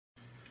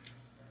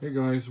Hey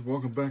guys,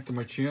 welcome back to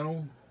my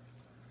channel.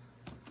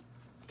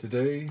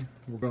 Today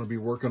we're going to be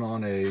working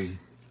on a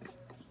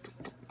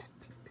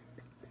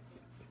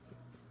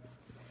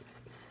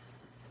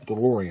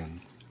DeLorean.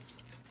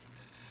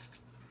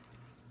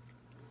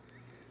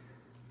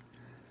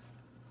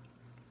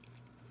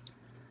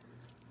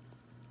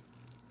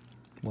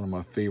 One of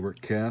my favorite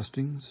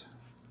castings.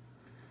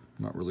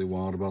 Not really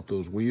wild about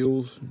those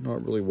wheels,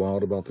 not really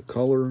wild about the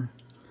color.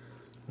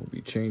 We'll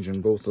be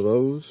changing both of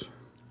those.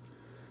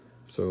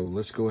 So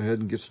let's go ahead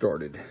and get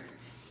started.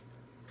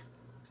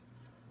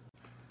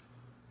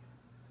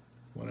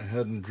 Went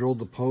ahead and drilled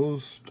the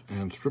post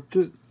and stripped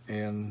it,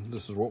 and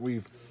this is what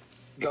we've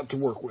got to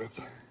work with.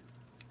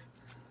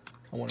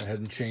 I went ahead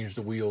and changed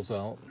the wheels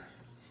out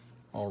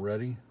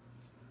already.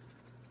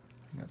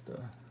 Got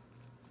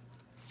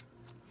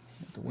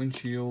the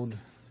windshield,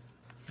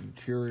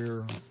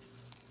 interior,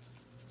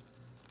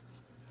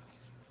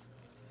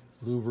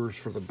 louvers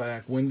for the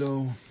back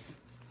window.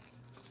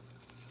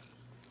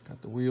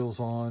 Got the wheels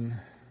on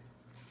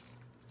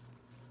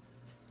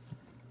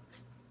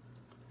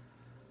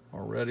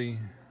already,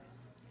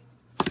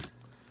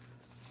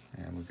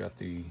 and we've got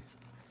the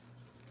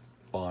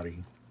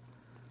body.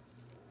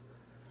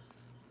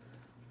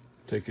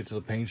 Take it to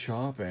the paint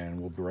shop and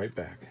we'll be right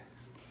back.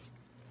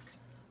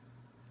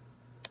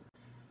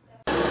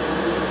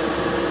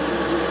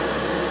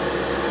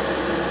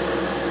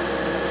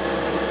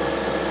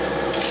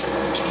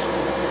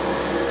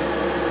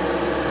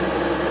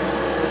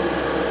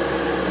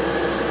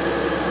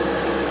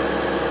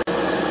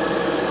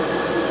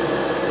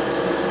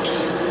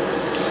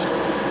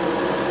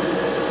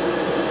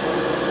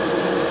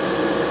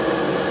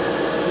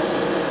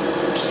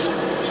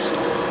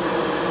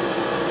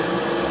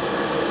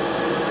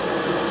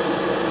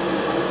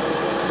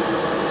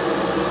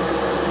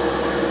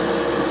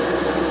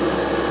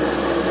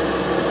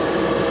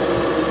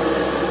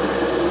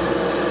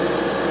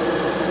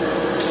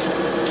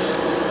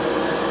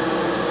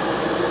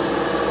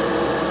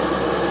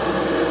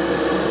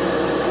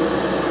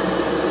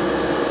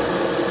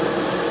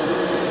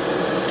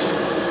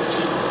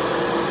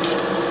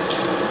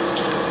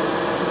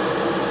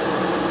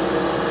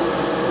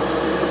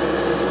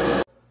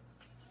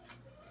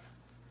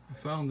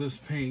 Found this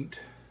paint.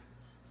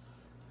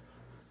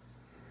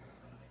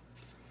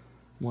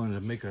 Wanted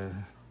to make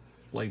a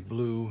light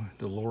blue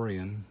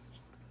DeLorean.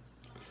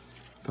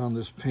 Found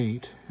this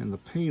paint, and the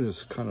paint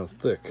is kind of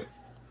thick.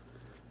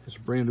 It's a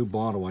brand new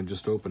bottle, I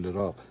just opened it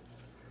up,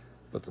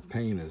 but the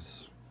paint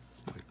is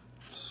like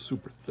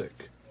super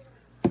thick.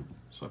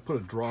 So I put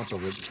a drop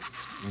of it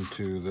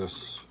into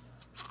this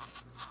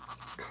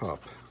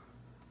cup.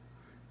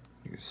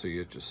 You can see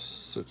it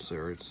just sits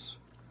there. It's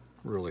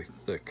really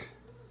thick.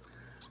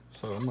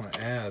 So I'm going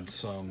to add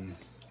some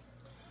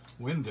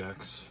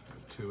Windex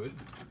to it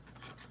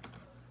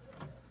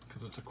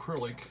because it's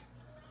acrylic,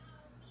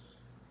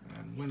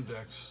 and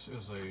Windex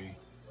is a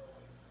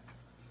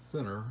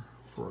thinner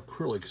for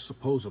acrylic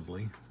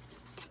supposedly.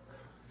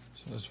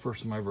 So that's the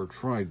first time I ever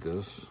tried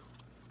this.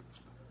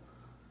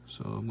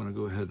 So I'm going to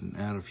go ahead and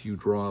add a few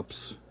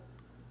drops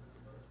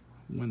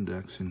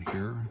Windex in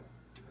here.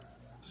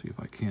 See if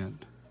I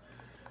can't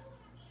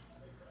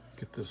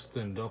get this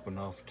thinned up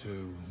enough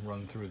to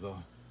run through the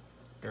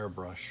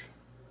airbrush.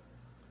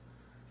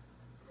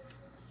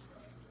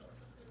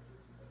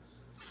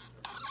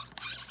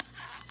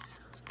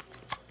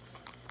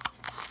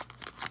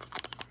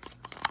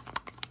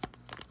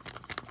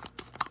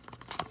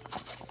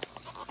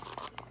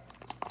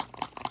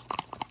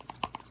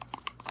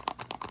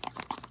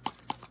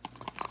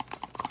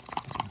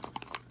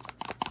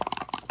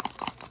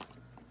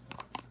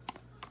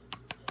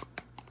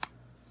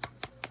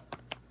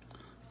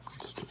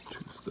 It's still too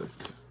thick.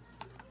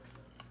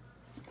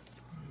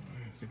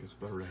 I think it's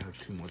better to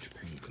have too much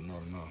paint than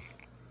not enough.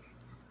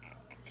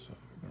 So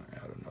we're going to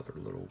add another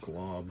little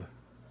glob.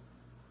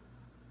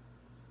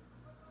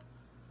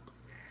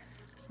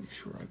 Make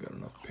sure I got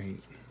enough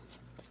paint.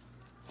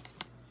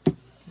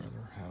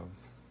 Rather have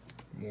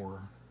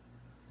more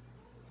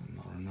than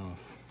not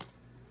enough.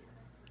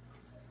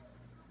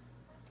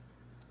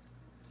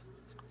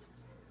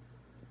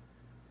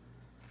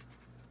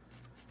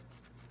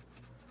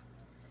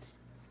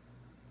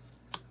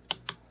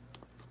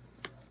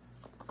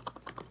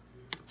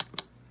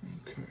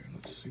 Okay,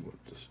 let's see what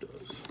this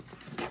does.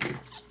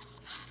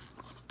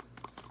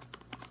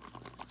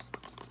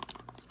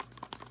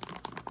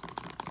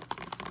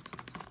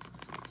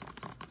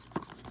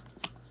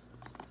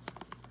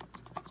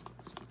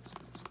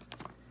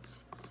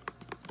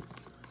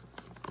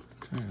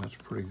 Okay, that's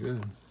pretty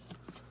good.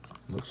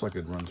 Looks like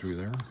it'd run through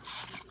there.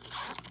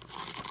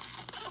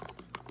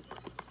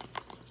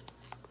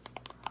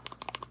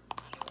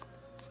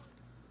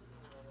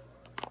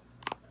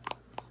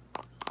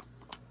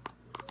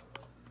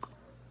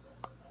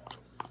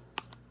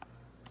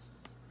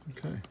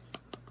 Okay,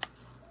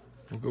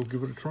 we'll go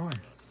give it a try,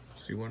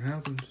 see what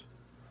happens.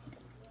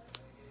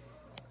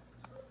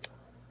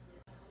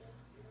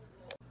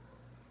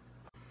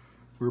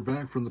 We're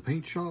back from the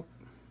paint shop,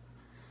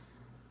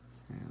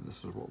 and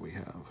this is what we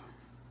have.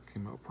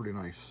 Came out pretty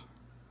nice.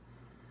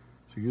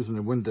 So using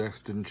the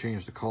Windex didn't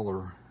change the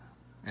color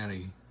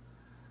any.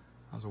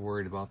 I was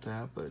worried about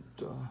that, but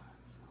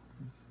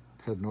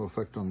had no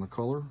effect on the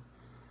color.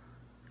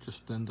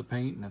 Just thinned the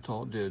paint, and that's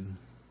all it did.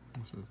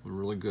 So it was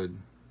really good.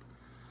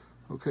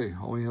 Okay,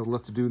 all we have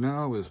left to do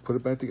now is put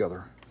it back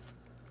together.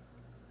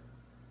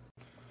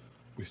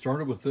 We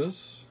started with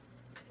this.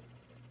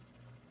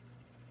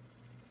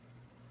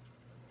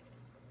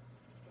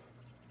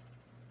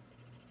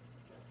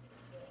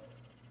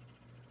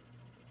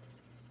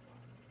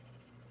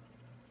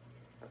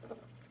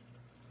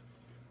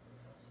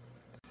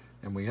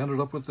 And we ended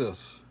up with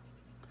this.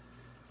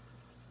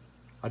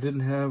 I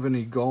didn't have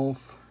any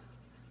golf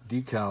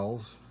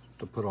decals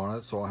to put on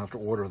it, so I'll have to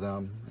order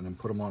them and then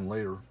put them on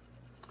later.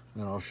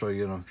 And then I'll show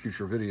you in a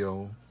future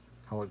video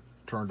how it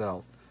turned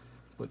out.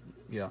 But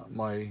yeah,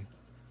 my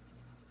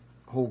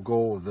whole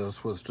goal of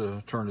this was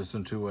to turn this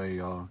into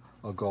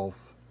a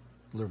golf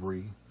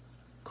livery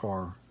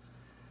car.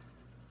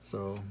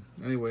 So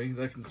anyway,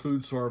 that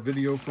concludes our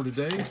video for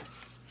today.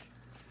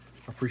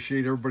 I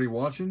appreciate everybody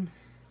watching.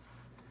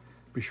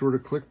 Be sure to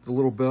click the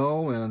little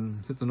bell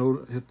and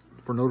hit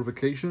for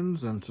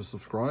notifications and to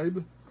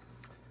subscribe.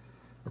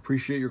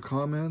 Appreciate your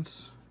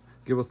comments.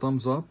 Give a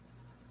thumbs up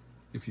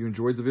if you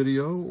enjoyed the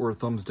video, or a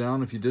thumbs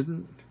down if you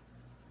didn't.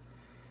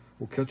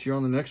 We'll catch you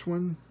on the next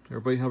one.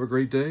 Everybody have a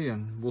great day,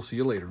 and we'll see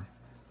you later.